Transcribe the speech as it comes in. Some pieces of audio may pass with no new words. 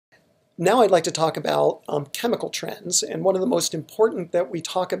Now I'd like to talk about chemical trends, and one of the most important that we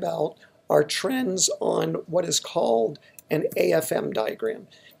talk about are trends on what is called an AFM diagram.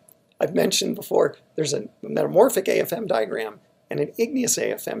 I've mentioned before there's a metamorphic AFM diagram and an igneous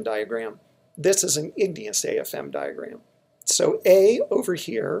AFM diagram. This is an igneous AFM diagram. So A over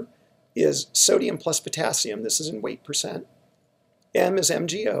here is sodium plus potassium. This is in weight percent. M is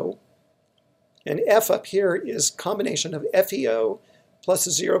MgO. And F up here is combination of FeO plus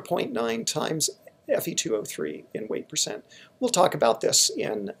 0.9 times Fe2O3 in weight percent. We'll talk about this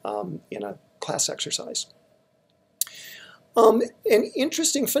in a class exercise. An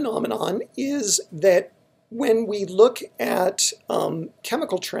interesting phenomenon is that when we look at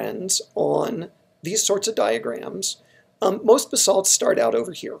chemical trends on these sorts of diagrams, most basalts start out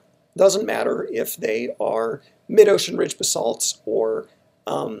over here. Doesn't matter if they are mid-ocean ridge basalts or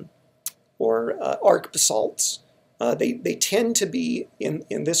arc basalts. They tend to be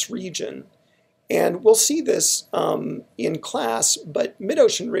in this region. And we'll see this in class, but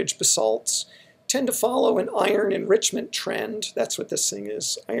mid-ocean ridge basalts tend to follow an iron enrichment trend. That's what this thing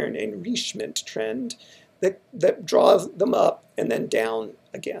is, iron enrichment trend, that draws them up and then down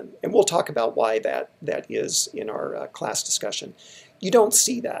again. And we'll talk about why that is in our class discussion. You don't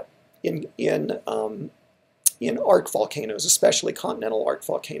see that in arc volcanoes, especially continental arc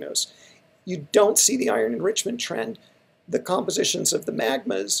volcanoes. You don't see the iron enrichment trend. The compositions of the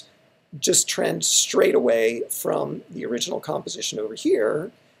magmas just trend straight away from the original composition over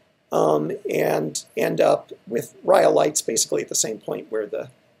here and end up with rhyolites basically at the same point where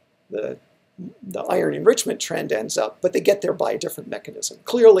the iron enrichment trend ends up, but they get there by a different mechanism.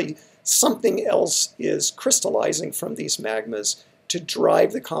 Clearly, something else is crystallizing from these magmas to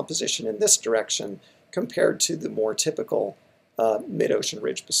drive the composition in this direction compared to the more typical mid-ocean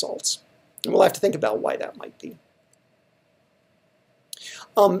ridge basalts. And we'll have to think about why that might be.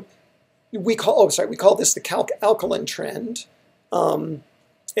 We call this the calc-alkaline trend.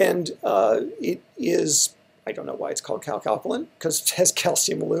 It is, I don't know why it's called calc-alkaline, because it has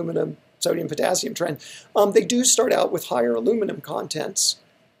calcium, aluminum, sodium, potassium trend. They do start out with higher aluminum contents,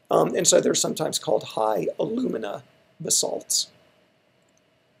 and so they're sometimes called high alumina basalts.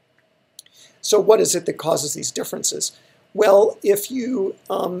 So what is it that causes these differences? Well, if you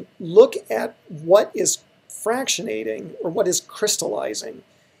look at what is fractionating or what is crystallizing,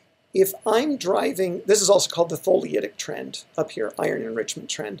 if I'm driving, this is also called the tholeiitic trend up here, iron enrichment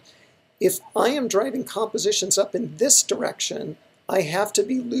trend. If I am driving compositions up in this direction, I have to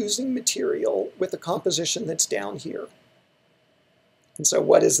be losing material with the composition that's down here. And so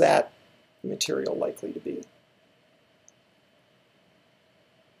what is that material likely to be?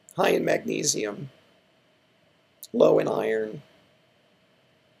 High in magnesium, low in iron,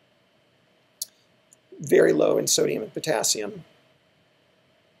 very low in sodium and potassium.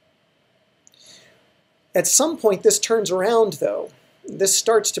 At some point, this turns around, though. This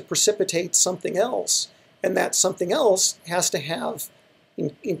starts to precipitate something else, and that something else has to have,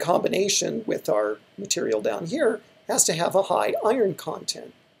 in combination with our material down here, has to have a high iron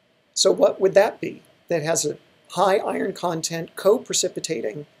content. So what would that be? That has a high iron content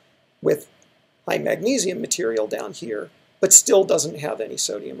co-precipitating with high magnesium material down here, but still doesn't have any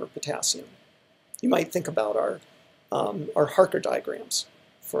sodium or potassium. You might think about our Harker diagrams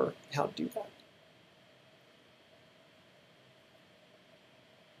for how to do that.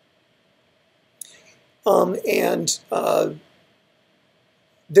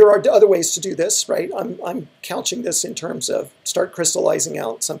 There are other ways to do this, right? I'm couching this in terms of start crystallizing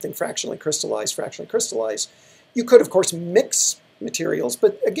out something fractionally crystallize. You could, of course, mix materials,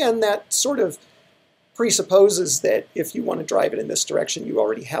 but again, that sort of presupposes that if you want to drive it in this direction, you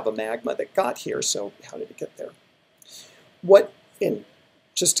already have a magma that got here, so how did it get there? And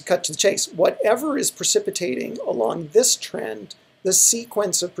just to cut to the chase, whatever is precipitating along this trend, the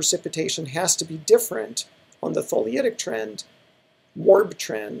sequence of precipitation has to be different on the tholeiitic trend, warp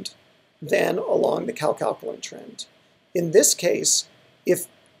trend, than along the calc-alkaline trend. In this case, if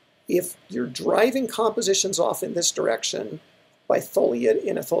you're driving compositions off in this direction in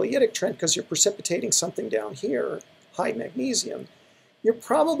a tholeiitic trend because you're precipitating something down here, high magnesium, you're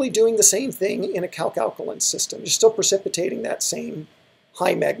probably doing the same thing in a calc-alkaline system. You're still precipitating that same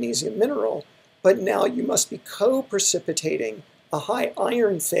high magnesium mineral, but now you must be co-precipitating a high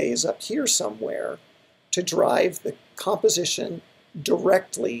iron phase up here somewhere to drive the composition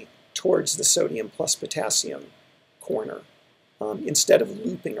directly towards the sodium plus potassium corner instead of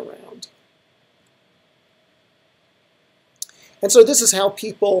looping around. And so this is how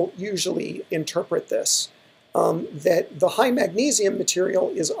people usually interpret this, that the high magnesium material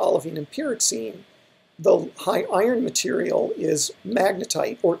is olivine and pyroxene, the high iron material is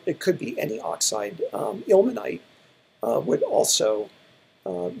magnetite, or it could be any oxide. Ilmenite would also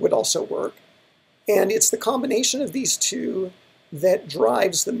work. And it's the combination of these two that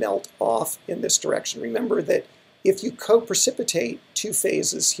drives the melt off in this direction. Remember that if you co-precipitate two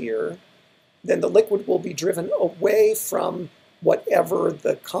phases here, then the liquid will be driven away from whatever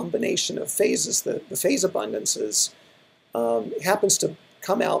the combination of phases, the phase abundances, happens to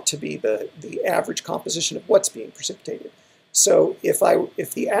come out to be the average composition of what's being precipitated. So if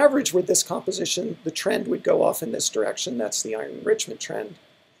the average were this composition, the trend would go off in this direction. That's the iron enrichment trend.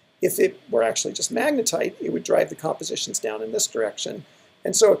 If it were actually just magnetite, it would drive the compositions down in this direction.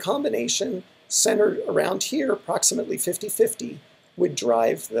 And so a combination centered around here, approximately 50-50, would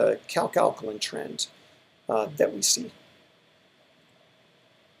drive the calc-alkaline trend that we see.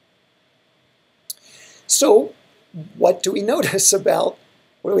 So what do we notice about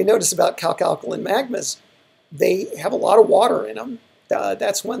calc-alkaline magmas? They have a lot of water in them.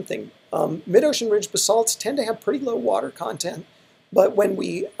 That's one thing. Mid-ocean ridge basalts tend to have pretty low water content, but when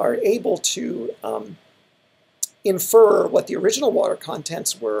we are able to infer what the original water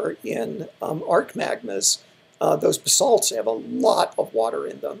contents were in arc magmas, those basalts have a lot of water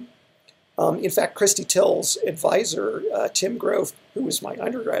in them. In fact, Christy Till's advisor, Tim Grove, who was my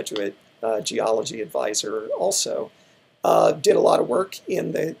undergraduate geology advisor also, did a lot of work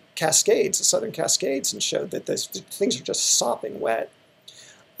in the Cascades, the Southern Cascades, and showed that these things are just sopping wet.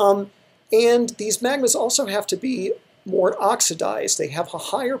 And these magmas also have to be more oxidized. They have a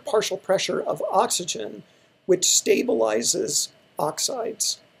higher partial pressure of oxygen, which stabilizes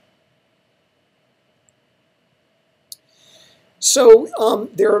oxides. So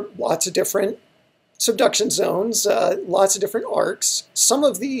there are lots of different subduction zones, lots of different arcs. Some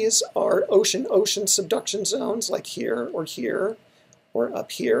of these are ocean-ocean subduction zones, like here or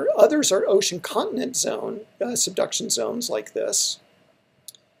up here. Others are ocean-continent zone subduction zones, like this.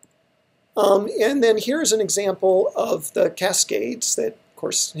 And then here's an example of the Cascades that, of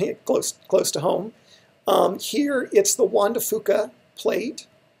course, close to home. Here it's the Juan de Fuca plate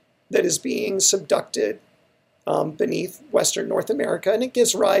that is being subducted beneath Western North America, and it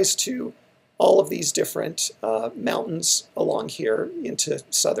gives rise to all of these different mountains along here into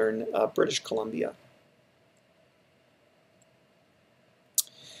southern British Columbia.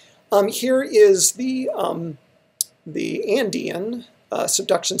 Here is the Andean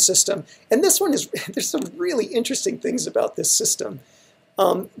subduction system, and this one is, there's some really interesting things about this system.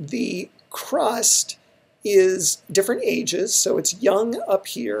 The crust is different ages, so it's young up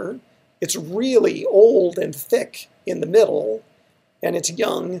here, it's really old and thick in the middle, and it's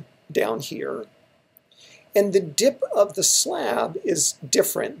young down here. And the dip of the slab is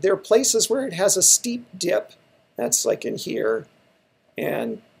different. There are places where it has a steep dip, that's like in here,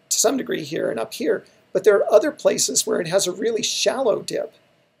 and to some degree here and up here, but there are other places where it has a really shallow dip,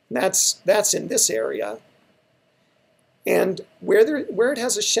 and that's in this area. And where it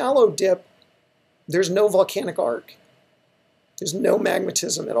has a shallow dip, there's no volcanic arc. There's no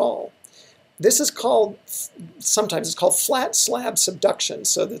magmatism at all. This is called, sometimes it's called flat slab subduction.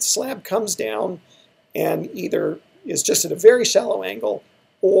 So the slab comes down and either is just at a very shallow angle,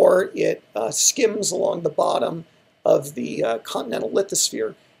 or it skims along the bottom of the continental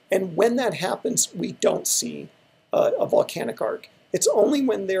lithosphere. And when that happens, we don't see a volcanic arc. It's only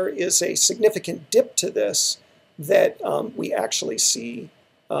when there is a significant dip to this that we actually see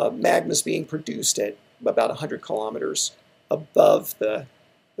magmas being produced at about 100 kilometers above the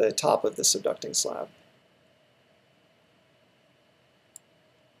top of the subducting slab.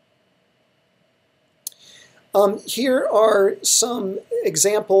 Here are some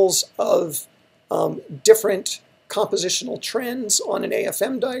examples of different compositional trends on an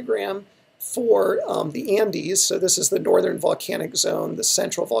AFM diagram for the Andes. So this is the northern volcanic zone, the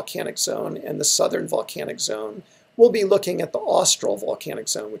central volcanic zone, and the southern volcanic zone. We'll be looking at the austral volcanic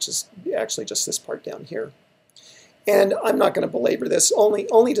zone, which is actually just this part down here. And I'm not going to belabor this,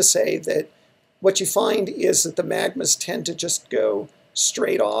 only to say that what you find is that the magmas tend to just go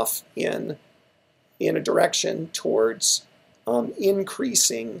straight off in a direction towards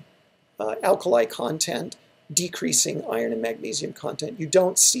increasing alkali content, decreasing iron and magnesium content. You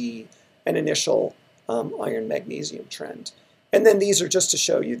don't see an initial iron-magnesium trend. And then these are just to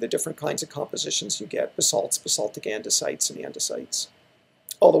show you the different kinds of compositions you get: basalts, basaltic andesites, and andesites,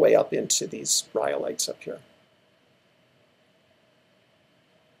 all the way up into these rhyolites up here.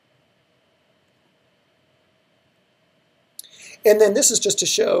 And then this is just to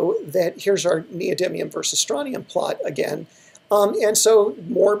show that here's our neodymium versus strontium plot again. And so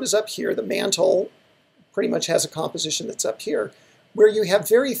Morb is up here. The mantle pretty much has a composition that's up here. where you have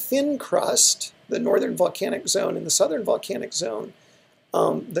very thin crust, the northern volcanic zone and the southern volcanic zone,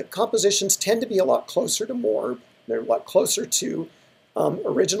 the compositions tend to be a lot closer to morb. They're a lot closer to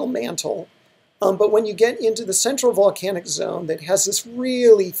original mantle. But when you get into the central volcanic zone that has this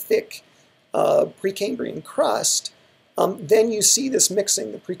really thick Precambrian crust, then you see this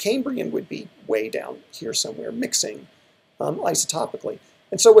mixing. The Precambrian would be way down here somewhere, mixing isotopically.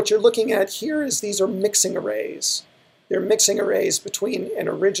 And so what you're looking at here is these are mixing arrays. They're mixing arrays between an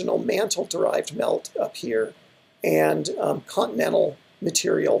original mantle-derived melt up here and continental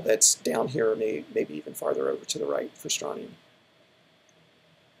material that's down here, maybe even farther over to the right for strontium.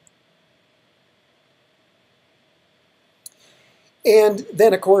 And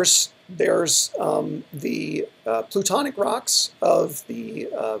then, of course, there's the plutonic rocks of the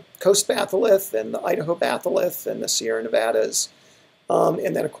Coast Batholith and the Idaho Batholith and the Sierra Nevadas.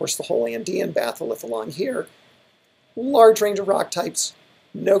 And then, of course, the whole Andean batholith along here. Large range of rock types,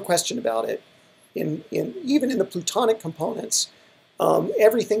 no question about it. Even in the plutonic components,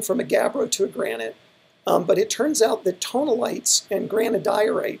 everything from a gabbro to a granite. But it turns out that tonalites and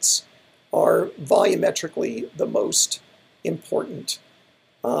granodiorites are volumetrically the most important.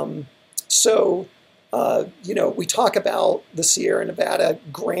 So, we talk about the Sierra Nevada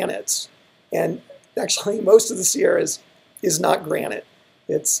granites, and actually most of the Sierras is not granite.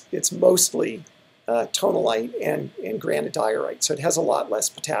 It's mostly tonalite and granodiorite, so it has a lot less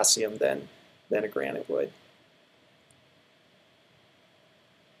potassium than a granite would.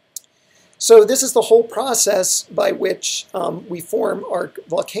 So this is the whole process by which we form our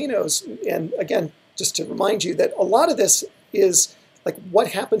volcanoes. And again, just to remind you that a lot of this is like what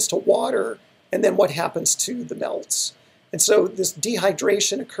happens to water and then what happens to the melts. And so this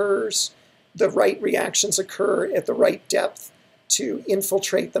dehydration occurs, the right reactions occur at the right depth to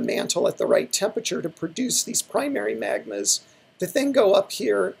infiltrate the mantle at the right temperature to produce these primary magmas. They then go up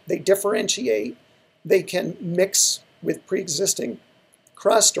here, they differentiate, they can mix with pre-existing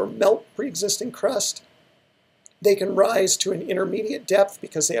crust or melt pre-existing crust. They can rise to an intermediate depth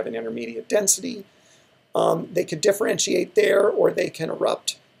because they have an intermediate density. They can differentiate there or they can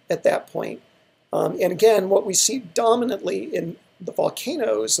erupt at that point. And again, what we see dominantly in the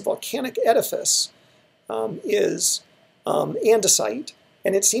volcanoes, the volcanic edifice, is andesite,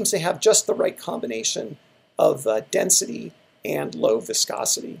 and it seems to have just the right combination of density and low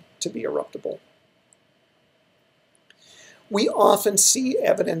viscosity to be eruptible. We often see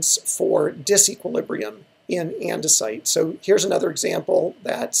evidence for disequilibrium in andesite. So here's another example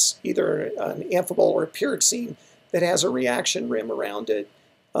that's either an amphibole or a pyroxene that has a reaction rim around it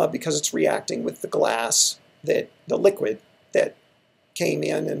because it's reacting with the glass, the liquid that came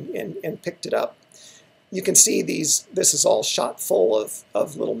in and picked it up. You can see this is all shot full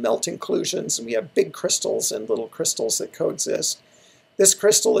of little melt inclusions, and we have big crystals and little crystals that coexist. This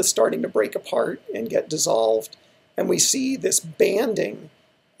crystal is starting to break apart and get dissolved, and we see this banding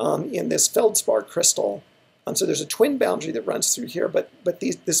in this feldspar crystal. So there's a twin boundary that runs through here, but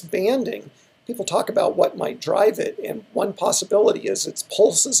this banding, people talk about what might drive it, and one possibility is it's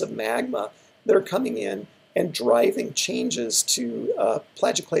pulses of magma that are coming in and driving changes to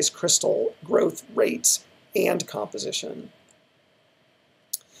plagioclase crystal growth rates and composition.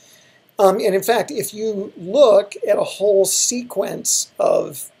 And in fact, if you look at a whole sequence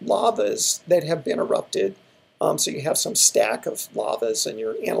of lavas that have been erupted, so you have some stack of lavas and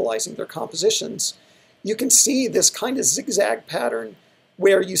you're analyzing their compositions, you can see this kind of zigzag pattern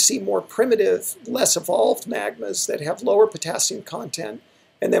where you see more primitive, less evolved magmas that have lower potassium content,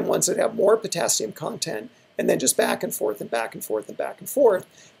 and then ones that have more potassium content, and then just back and forth and back and forth and back and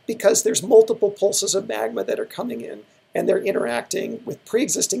forth, because there's multiple pulses of magma that are coming in, and they're interacting with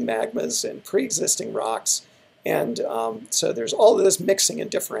pre-existing magmas and pre-existing rocks. And so there's all of this mixing and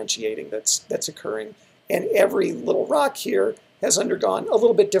differentiating that's occurring. And every little rock here has undergone a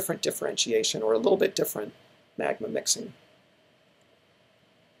little bit different differentiation or a little bit different magma mixing.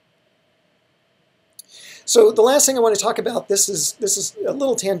 So the last thing I want to talk about, this is a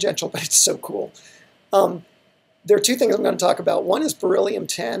little tangential, but it's so cool. There are two things I'm going to talk about. One is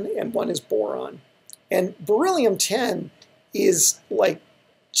beryllium-10 and one is boron. And beryllium-10 is like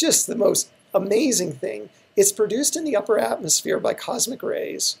just the most amazing thing. It's produced in the upper atmosphere by cosmic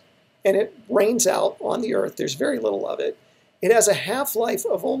rays, and it rains out on the Earth. There's very little of it. It has a half-life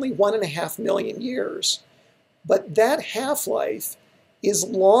of only 1.5 million years. But that half-life is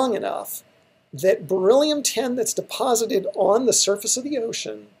long enough that beryllium-10 that's deposited on the surface of the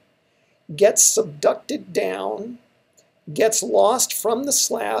ocean gets subducted down, gets lost from the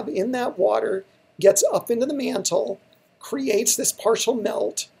slab in that water, gets up into the mantle, creates this partial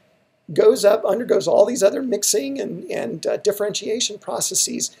melt, goes up, undergoes all these other mixing and differentiation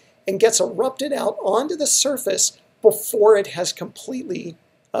processes, and gets erupted out onto the surface before it has completely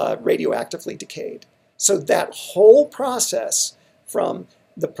radioactively decayed. So that whole process from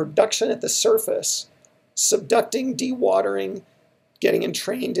the production at the surface, subducting, dewatering, getting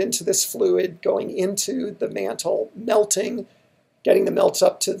entrained into this fluid, going into the mantle, melting, getting the melts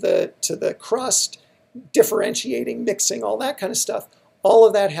up to the crust, differentiating, mixing, all that kind of stuff, all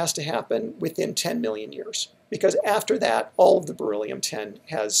of that has to happen within 10 million years, because after that, all of the beryllium-10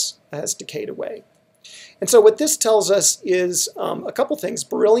 has decayed away. And so what this tells us is a couple things.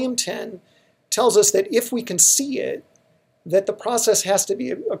 Beryllium-10 tells us that if we can see it, that the process has to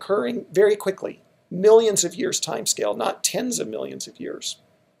be occurring very quickly, millions of years timescale, not tens of millions of years.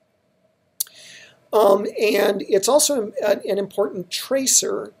 And it's also an important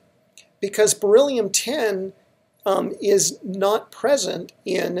tracer because beryllium-10 is not present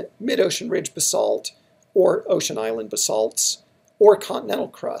in mid-ocean ridge basalt or ocean island basalts or continental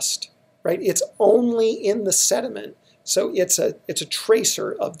crust, right? It's only in the sediment, so it's a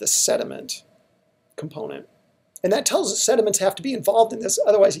tracer of the sediment component. And that tells us sediments have to be involved in this,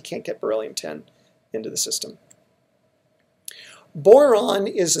 otherwise you can't get beryllium-10 into the system. Boron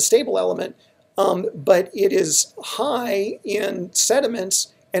is a stable element, but it is high in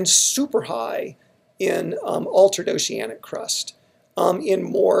sediments and super high in altered oceanic crust.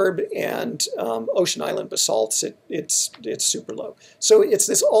 In Morb and ocean island basalts, it's super low. So it's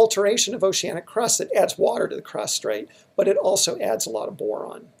this alteration of oceanic crust that adds water to the crust, right? But it also adds a lot of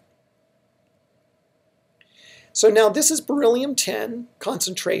boron. So now this is beryllium-10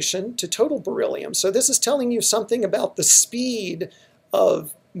 concentration to total beryllium. So this is telling you something about the speed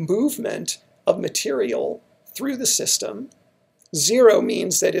of movement of material through the system. 0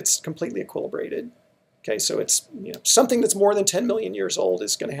 means that it's completely equilibrated. Okay, so it's something that's more than 10 million years old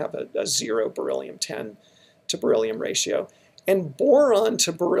is going to have a 0 beryllium-10 to beryllium ratio. And boron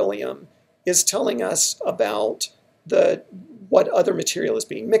to beryllium is telling us about what other material is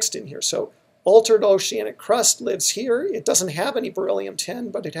being mixed in here. So altered oceanic crust lives here. It doesn't have any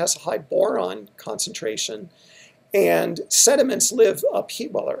beryllium-10, but it has a high boron concentration. And sediments live up here,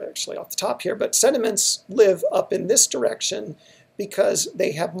 well, they're actually off the top here, but sediments live up in this direction because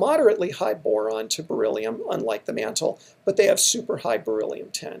they have moderately high boron to beryllium, unlike the mantle, but they have super high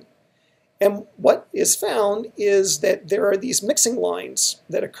beryllium-10. And what is found is that there are these mixing lines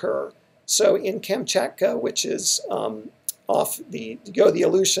that occur. So in Kamchatka, which is off you go the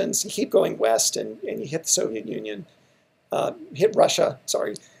Aleutians, you keep going west and you hit the Soviet Union, hit Russia,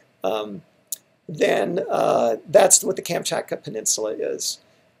 sorry, then that's what the Kamchatka Peninsula is.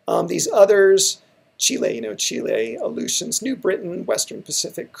 These others, Chile, Chile, Aleutians, New Britain, Western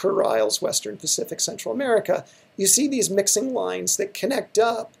Pacific, Kuriles, Western Pacific, Central America, you see these mixing lines that connect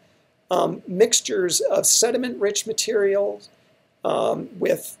up mixtures of sediment-rich materials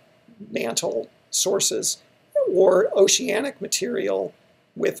with mantle sources or oceanic material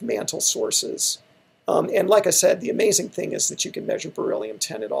with mantle sources. And like I said, the amazing thing is that you can measure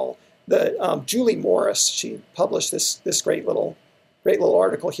beryllium-10 at all. Julie Morris, she published this great little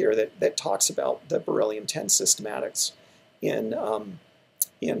article here that talks about the beryllium-10 systematics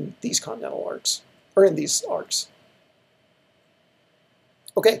in these continental arcs, or in these arcs.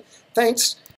 Okay, thanks.